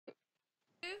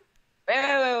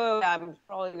Wait. I'm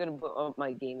probably gonna put up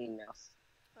my gaming mouse.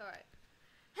 Alright.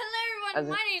 Hello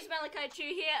everyone, my name is Malachi Chu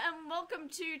here, and welcome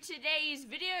to today's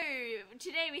video.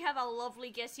 Today we have our lovely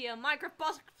guest here,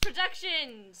 Microbox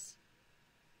Productions.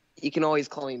 You can always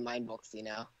call me Mindboxy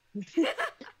now.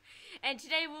 And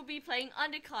today we'll be playing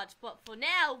Undercards, but for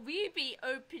now, we'll be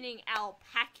opening our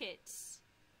packets.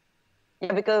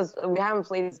 Yeah, because we haven't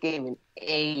played this game in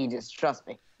ages, trust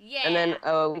me. Yeah. And then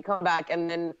we come back, and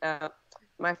then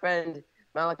my friend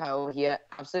Malachi over here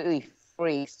absolutely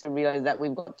freaks to realize that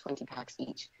we've got 20 packs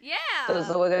each. Yeah.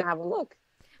 So we're gonna have a look.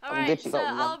 Alright, so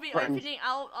I'll be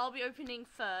opening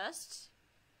first.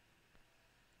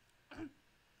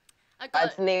 My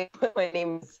name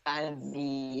is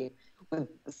Sanzi with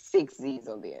 6 Z's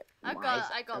on the end. I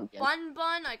got Bun,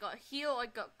 I got Heal, I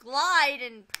got Glide,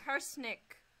 and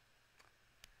Persnick.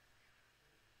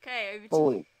 Okay,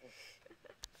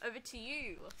 over to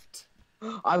you.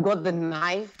 I've got the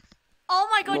knife. Oh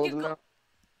my god, you got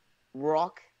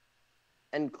Rock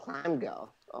and Clam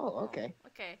Girl. Oh, okay.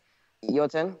 Okay. Your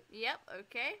turn. Yep.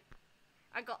 Okay.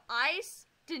 I got Ice,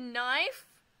 the Knife,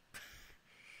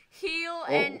 Heal,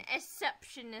 and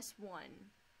Exceptionist one.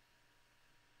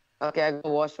 Okay, I got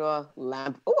Washer,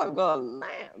 Lamp. Oh, I've got a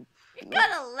lamp. You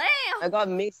got a lamp. I got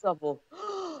Mix Shuffle.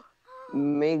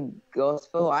 Make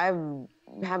Gospel. I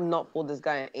have not fought this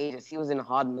guy in ages. He was in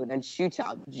hard mode and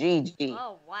shootout. GG.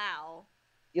 Oh wow.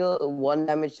 Deal 1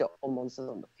 damage to all monsters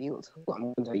on the field. Ooh,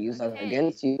 I'm going to use that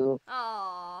against you.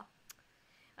 Aww.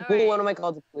 Right. One of my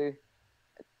cards is blue.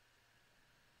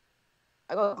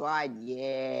 I got Glide.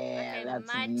 Yeah, okay, that's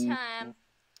my you. time.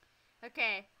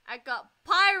 Okay, I got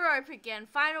Pyrope again.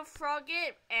 Final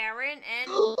Frogget, Aaron, and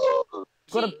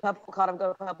got a purple card. I've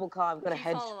got a purple card. I've got a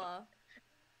hedge.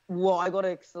 Whoa, I got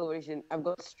an acceleration. I've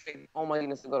got straight. Oh my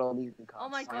goodness, I got all these cards. Oh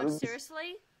my god,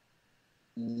 seriously?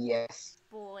 Yes.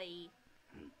 Boy.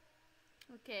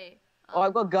 Okay. Oh,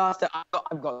 I've got Gaster.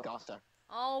 I've got Gaster.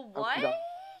 Oh, what?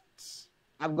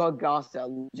 I've got Gaster.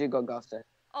 Legit got Gaster.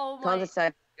 Oh my. Counter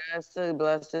attack. Gaster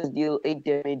blasters deal 8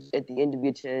 damage at the end of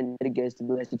your turn. It against the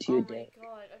blaster to your deck. Oh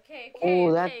my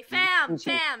god. Okay. Fam,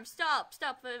 stop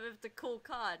with the cool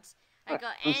cards. I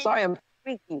got. I'm sorry, I'm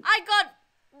freaking. I got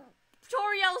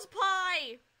Toriel's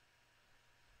Pie.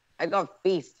 I got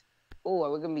Feast. Oh,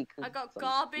 we're gonna be. I got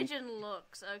Garbage and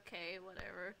Looks. Okay,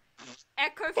 whatever.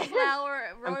 Echo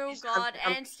Flower, Royal Guard,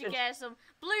 Anstigasm,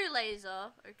 Blue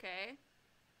Laser. Okay.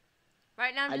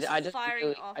 Right now I'm just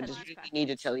firing off. I just really need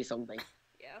to tell you something.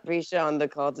 Yeah. Pretty sure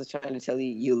Undercards is trying to tell you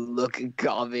you look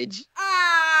garbage.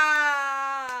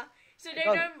 Ah! So they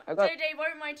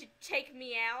won't mind to take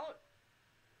me out.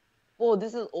 Oh,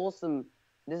 this is awesome.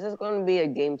 This is going to be a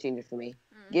game changer for me.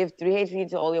 Give 3 HP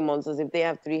to all your monsters. If they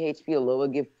have 3 HP or lower,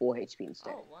 give 4 HP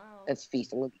instead. Oh, wow. That's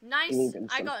Feast. Nice.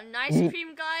 I got Nice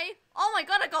Cream Guy. Oh my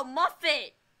god, I got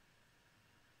Muffet.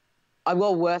 I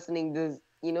got Worsening.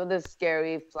 You know the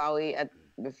scary Flowey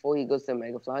before he goes to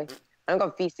Mega Fly? I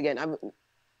got Feast again.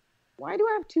 Why do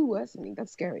I have 2 Worsening?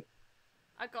 That's scary.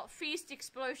 I got Feast,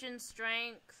 Explosion,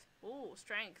 Strength. Ooh,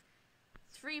 Strength.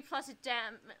 3+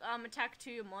 attack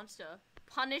to your monster.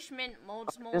 Punishment,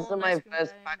 molds more. This is my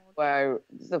first pack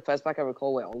this is the first pack I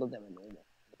recall where all of them are normal.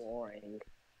 Boring.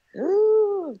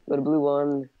 Ooh, got a blue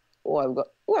one. Oh, I've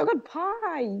got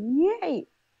Pie. Yay.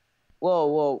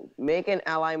 Whoa. Make an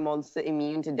ally monster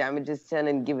immune to damage this turn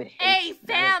and give it haste. Hey,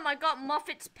 fam, I got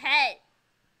Muffet's Pet.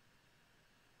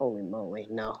 Holy moly,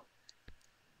 no.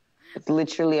 It's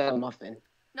literally a muffin.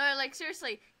 No, like,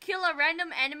 seriously. Kill a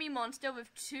random enemy monster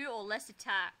with 2 or less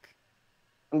attack.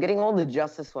 I'm getting all the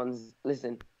Justice ones.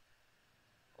 Listen.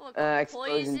 Oh,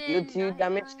 Explosion. Deal 2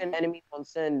 damage to an enemy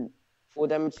monster and 4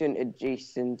 damage to an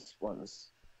adjacent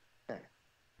ones. I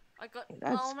got,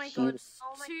 oh my god,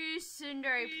 2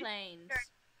 Tsundere Planes.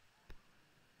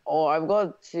 Oh, I've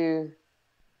got 2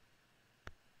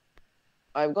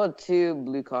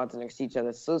 blue cards next to each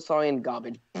other. So sorry and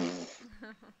garbage.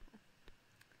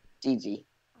 GG.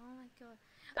 Oh my god.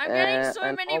 I'm getting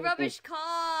so many rubbish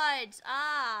cards.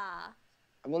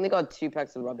 I've only got 2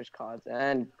 packs of rubbish cards,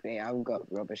 and yeah, I've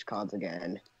got rubbish cards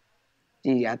again.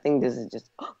 GG, I think this is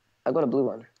just... I got a blue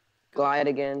one. Glide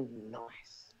again.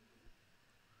 Nice.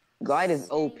 Glide is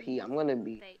OP. I'm gonna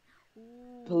be...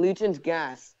 Pollutant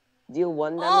Gas. Deal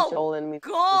 1 damage to all enemies.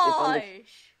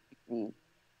 Gosh!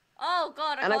 Oh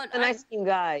god, I got the Nice Team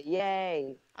Guy.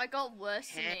 Yay! I got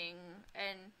Worsening,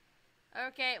 and...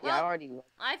 Okay, well, yeah,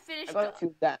 I finished...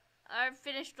 I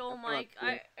finished all my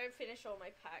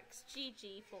packs.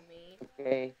 GG for me.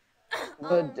 Okay.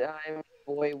 Good time,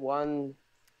 boy. 1.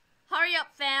 Hurry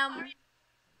up, fam.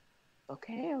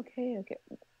 Okay.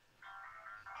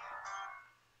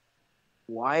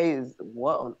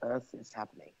 What on earth is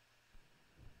happening?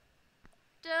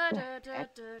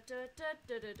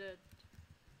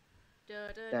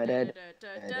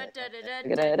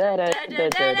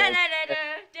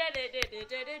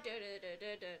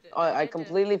 Oh, I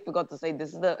completely forgot to say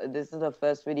this is the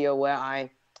first video where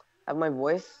I have my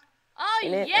voice Oh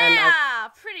in it, yeah,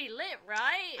 pretty lit,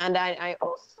 right? and I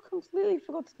also completely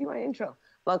forgot to do my intro.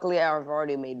 Luckily, I've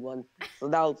already made one, so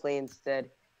that'll play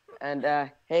instead. And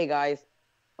hey guys,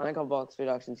 Undercard Box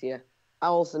Productions here,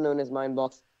 also known as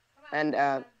Mindbox, and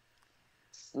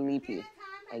Sleepy,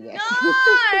 I guess. No,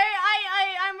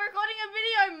 I'm recording a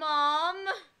video, Mom.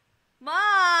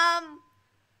 Mom.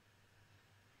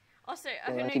 Also,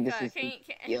 Hanukkah,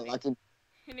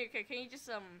 Hanukkah, can you just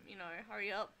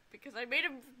hurry up, because I made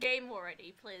a game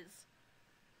already, please.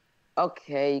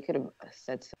 Okay, you could have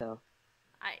said so.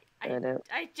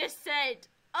 I just said,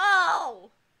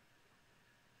 oh.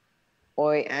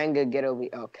 Oi, anger, get over.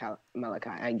 Oh, Malachi.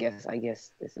 I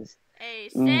guess this is. Hey,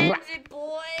 send it,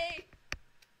 boy.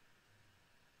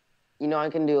 You know, I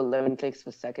can do 11 clicks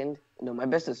per second. No, my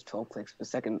best is 12 clicks per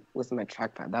second with my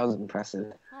trackpad. That was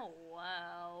impressive. Oh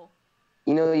wow.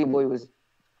 You know, your boy was.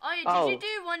 Oh, yeah, did you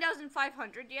do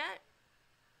 1,500 yet?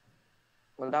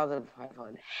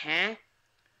 1,500. Huh?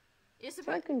 Yes,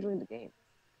 so I can join the game.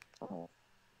 Oh.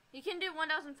 You can do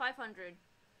 1,500.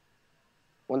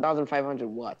 1,500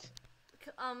 what?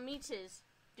 Meters.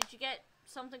 Did you get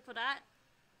something for that?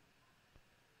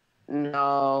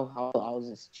 No, I was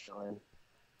just chilling.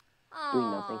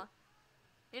 Doing nothing.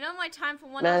 You know my time for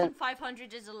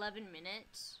 1,500 is 11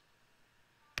 minutes.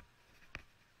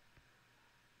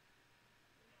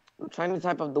 I'm trying to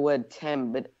type up the word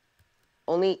tem, but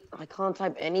I can't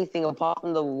type anything apart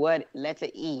from the word letter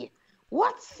E.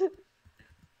 What?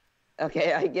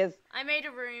 Okay, I guess. I made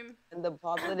a room. And the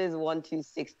password is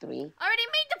 1263. I already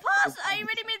made the pass. I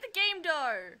already made the game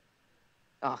though.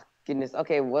 Oh goodness.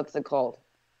 Okay, what's it called?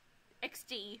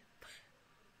 XD.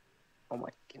 Oh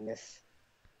my goodness.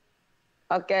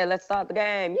 Okay, let's start the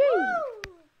game. Yay!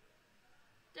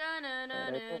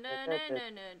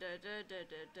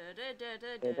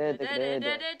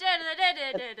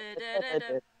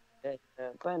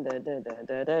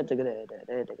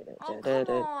 Oh, come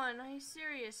on. Are you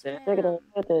serious, man?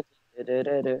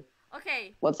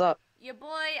 Okay. What's up? Your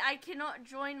boy, I cannot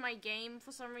join my game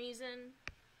for some reason.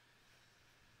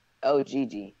 Oh,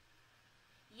 GG.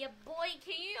 Yeah, boy,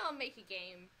 can you make a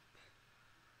game?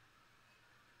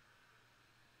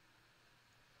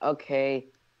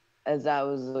 Okay, as I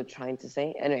was trying to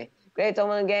say. Anyway, great, I'm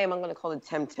in a game. I'm gonna call it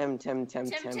Tem. I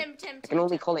can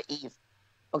only call it Eve.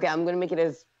 Okay, I'm gonna make it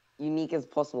as unique as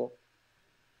possible.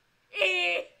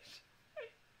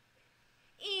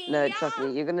 No, trust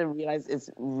me, you're gonna realize it's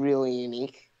really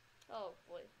unique. Oh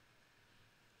boy.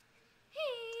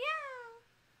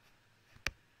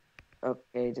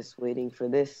 Okay, just waiting for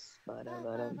this.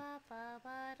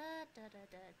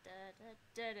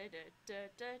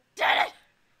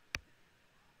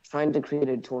 Trying to create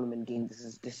a tournament game.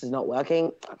 This is not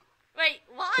working. Wait,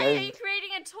 why are you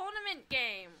creating a tournament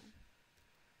game?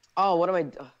 Oh, what am I?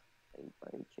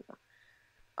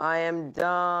 I am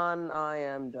done.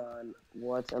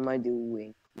 What am I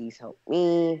doing? Please help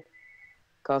me.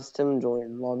 Custom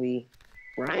join lobby.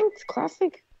 Ranked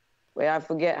classic. Wait, I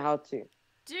forget how to.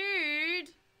 Dude.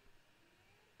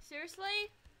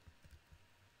 Seriously?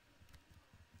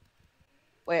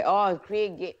 Wait,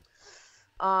 create game.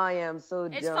 I am so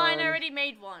done. It's fine, I already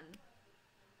made one.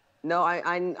 No,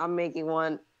 I'm making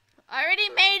one. I already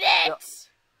made it! No.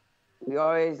 We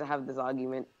always have this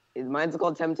argument. Mine's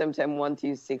called Tem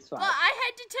 1265. But I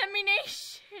had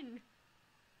determination.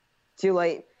 Too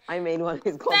late. I made one.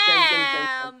 It's called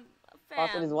Tem.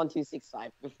 Password is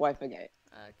 1265. Before I forget.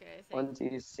 Okay.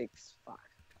 1265.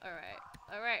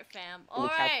 Alright, fam.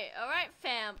 Alright,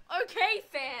 fam. Okay,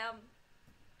 fam.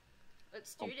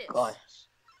 Let's do this. Gosh.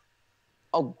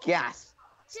 Oh, gas.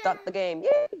 Start the game.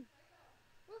 Yay!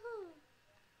 Woohoo.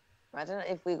 Imagine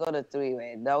if we got a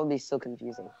three-way. That would be so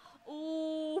confusing.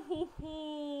 Ooh.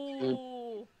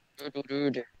 I'm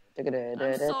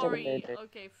I'm sorry.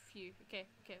 Okay, phew. Okay,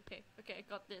 I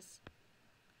got this.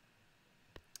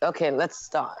 Okay, let's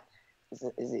start. Is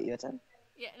it your turn?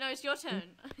 Yeah, no, it's your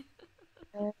turn.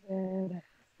 Ooh.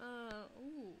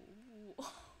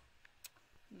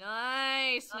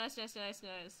 Nice.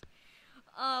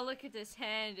 Oh, look at this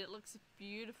hand. It looks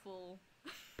beautiful.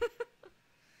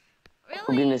 Really?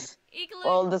 Oh, goodness. Igloo?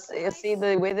 Well, see,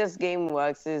 the way this game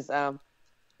works is,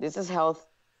 this is health,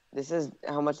 this is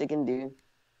how much they can do,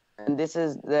 and this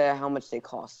is how much they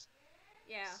cost.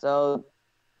 Yeah. So,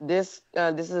 this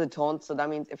is a taunt, so that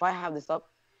means if I have this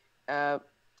up,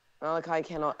 Malachi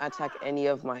cannot attack any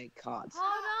of my cards.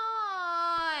 Hold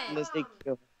on! Unless they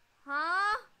kill.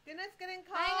 Huh? Dinner's getting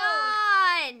cold. Hang on.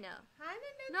 Hi, No.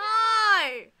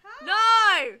 Hi. No.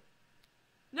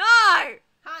 No.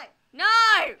 Hi. No.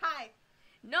 Hi.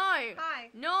 No. Hi.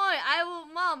 No. I will.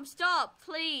 Mom, stop,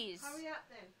 please. Hurry up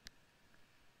then.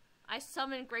 I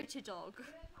summon Greater Dog.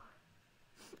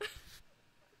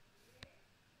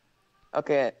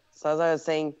 Okay, so as I was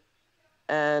saying,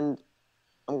 and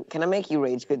can I make you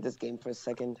rage quit this game for a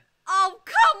second? Oh,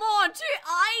 come on, to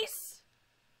ice?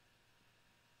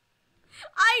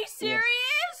 Are you serious?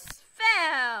 Yes.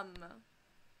 Fam.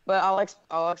 But I'll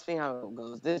explain how it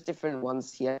goes. There's different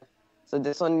ones here. So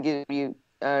this one gives you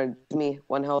me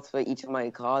 1 health for each of my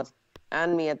cards,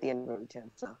 and me at the end of every turn.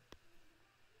 So,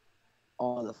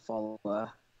 oh, the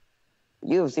follower.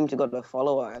 You seem to got a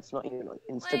follower. It's not even on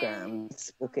Instagram. Wait.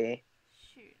 It's okay.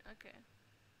 Shoot. Okay.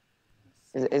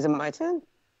 Is it my turn?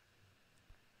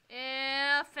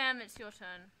 Yeah, fam, it's your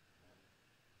turn.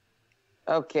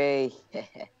 Okay.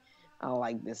 I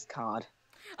like this card.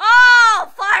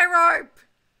 Oh, fire rope!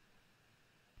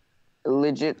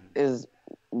 Legit is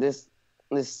this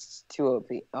too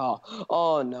OP.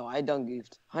 Oh no, I done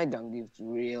goofed. I done goofed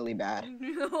really bad.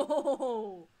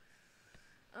 No.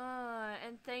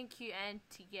 And thank you,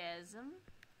 Antigasm.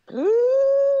 I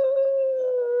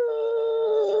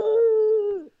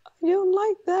don't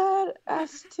like that.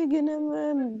 Astiganum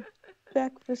and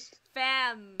breakfast.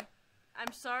 Fam,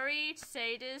 I'm sorry to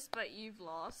say this, but you've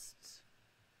lost.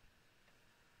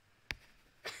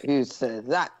 Who said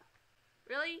that?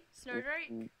 Really?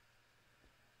 Snowdrake?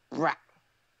 Bruh.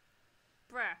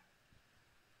 Bruh.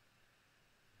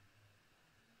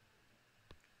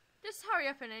 Just hurry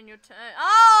up and end your turn.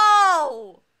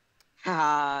 Oh!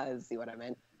 Haha, see what I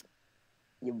meant?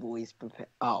 Your boy's prepared.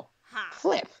 Oh. Ha.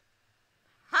 Flip.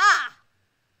 Ha!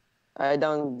 I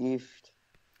done goofed.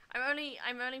 I'm only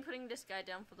putting this guy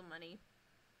down for the money.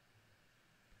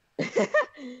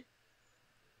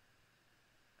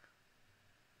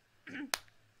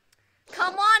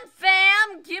 Come on,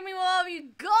 fam! Give me what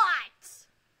you got!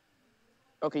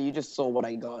 Okay, you just saw what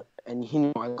I got, and you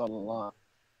know I got a lot.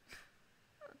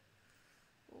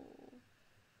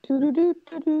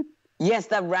 Yes,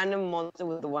 that random monster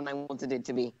was the one I wanted it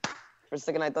to be. For a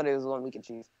second, I thought it was the one we could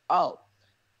choose. Oh,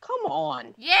 come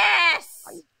on. Yes!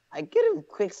 I could have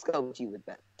quick scoped you with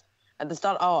that. At the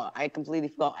start, I completely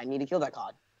forgot. I need to kill that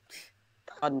card.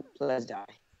 God, let's die.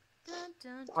 Dun,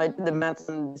 dun, dun. I did the maths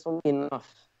and this won't be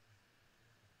enough.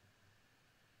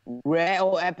 Rare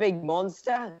or epic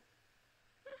monster?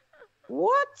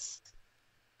 What?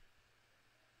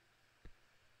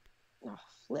 Oh,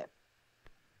 flip.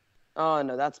 Oh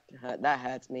no, that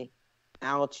hurts me.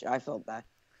 Ouch! I felt that.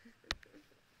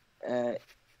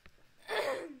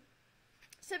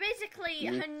 So basically,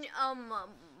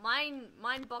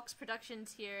 Mine Box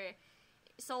Productions here,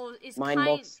 soul is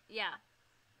Box. Yeah.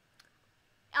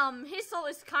 His soul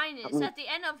is kindness. At the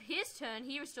end of his turn,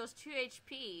 he restores 2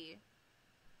 HP.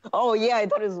 Oh yeah, I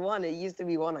thought it was 1. It used to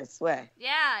be 1, I swear.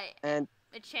 Yeah. And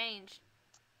it changed.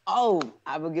 Oh,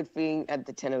 I have a good feeling at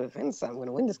the 10 of offense I'm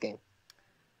gonna win this game.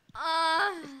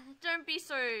 Don't be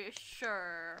so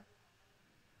sure.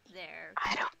 There.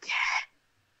 I don't care.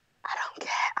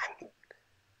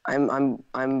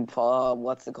 I'm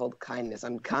what's it called? Kindness.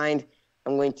 I'm kind.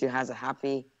 I'm going to has a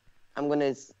happy. I'm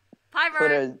gonna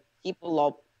put a people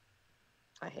up.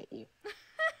 I hate you.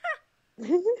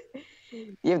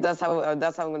 Yeah, that's how I'm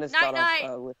gonna start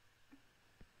off with.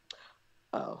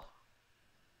 Oh,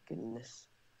 goodness.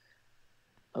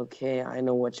 Okay, I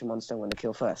know which monster I'm gonna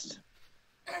kill first.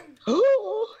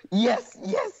 Yes.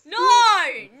 No.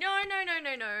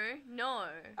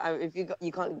 If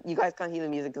you guys can't hear the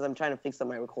music because I'm trying to fix up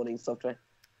my recording software.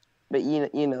 But you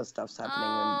know stuff's happening.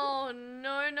 Oh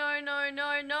no!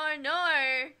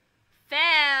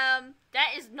 Fam,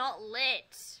 that is not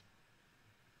lit.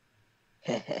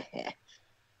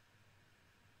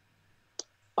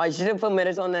 I should have put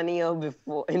Metaton Neo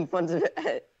before in front of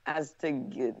it I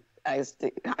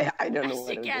don't know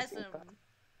what it is.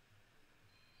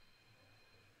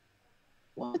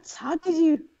 What? How did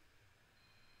you?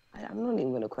 I'm not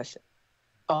even gonna question.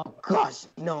 Oh gosh,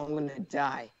 no! I'm gonna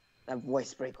die. That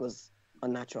voice break was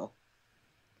unnatural.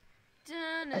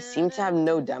 I seem to have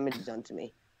no damage done to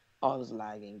me. Oh, I was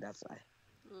lagging. That's why.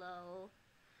 Low.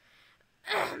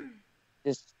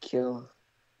 Just kill.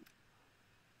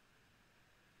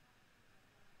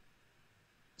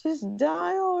 Just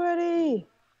die already.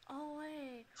 Oh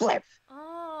wait. Flip.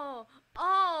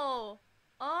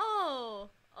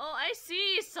 I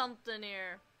see something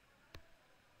here.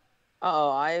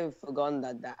 Oh, I've forgotten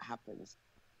that happens.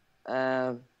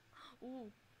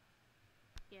 Ooh.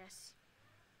 Yes.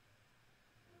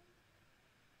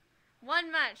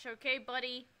 One match, okay,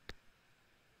 buddy?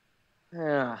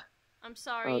 Ah, I'm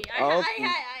sorry. oh,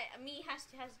 Me has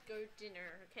to go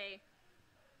dinner. Okay.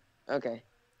 okay.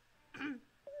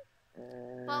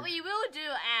 But we will do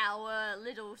our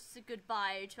little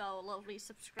goodbye to our lovely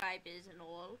subscribers and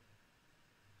all.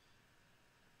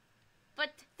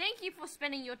 But thank you for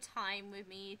spending your time with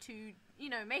me to,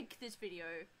 make this video.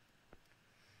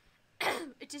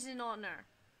 It is an honor.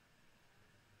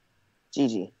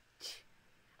 GG.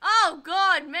 Oh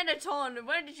god, Menaton,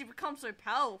 when did you become so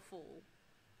powerful?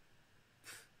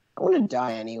 I want to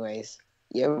die anyways.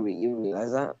 You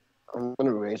realize that? I'm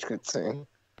gonna rage quit soon.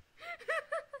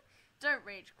 Don't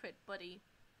rage quit, buddy.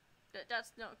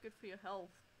 That's not good for your health.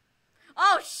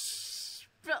 Oh,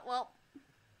 well.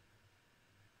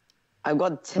 I've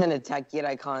got 10 attack, yet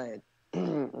I can't.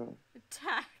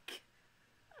 Attack.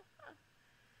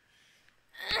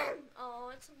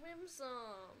 Oh, it's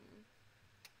Whimsum.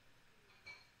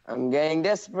 I'm getting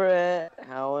desperate.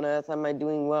 How on earth am I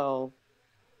doing well?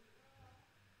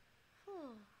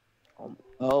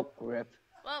 Oh, rip.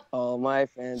 Well, All my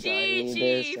friends are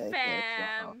GG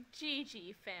fam.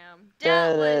 GG fam.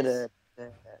 That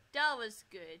was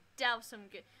good. That was some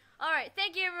good. Alright,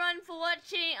 thank you everyone for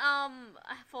watching,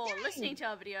 for listening to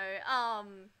our video.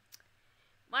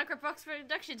 Microbox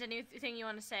Productions, anything you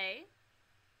want to say?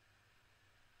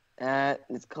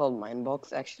 It's called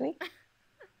Mindbox, actually.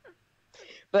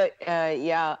 But,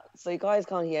 yeah, so you guys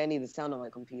can't hear any of the sound on my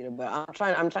computer, but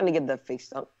I'm trying to get that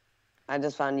fixed up. I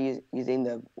just found using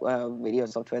the video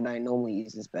software that I normally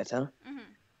use is better. Mm-hmm.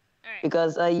 Alright.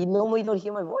 Because you normally don't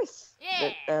hear my voice.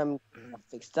 Yeah. But,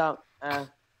 fixed up.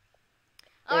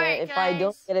 Alright, if guys. I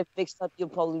don't get it fixed up, you'll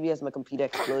probably be as my computer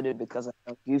exploded because I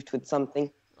got goofed with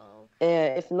something. Oh.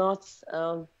 If not,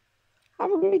 have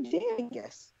a great day, I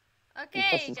guess.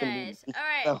 Okay, guys.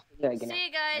 Alright. See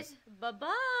you guys.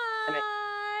 Bye-bye.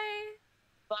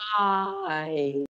 Bye.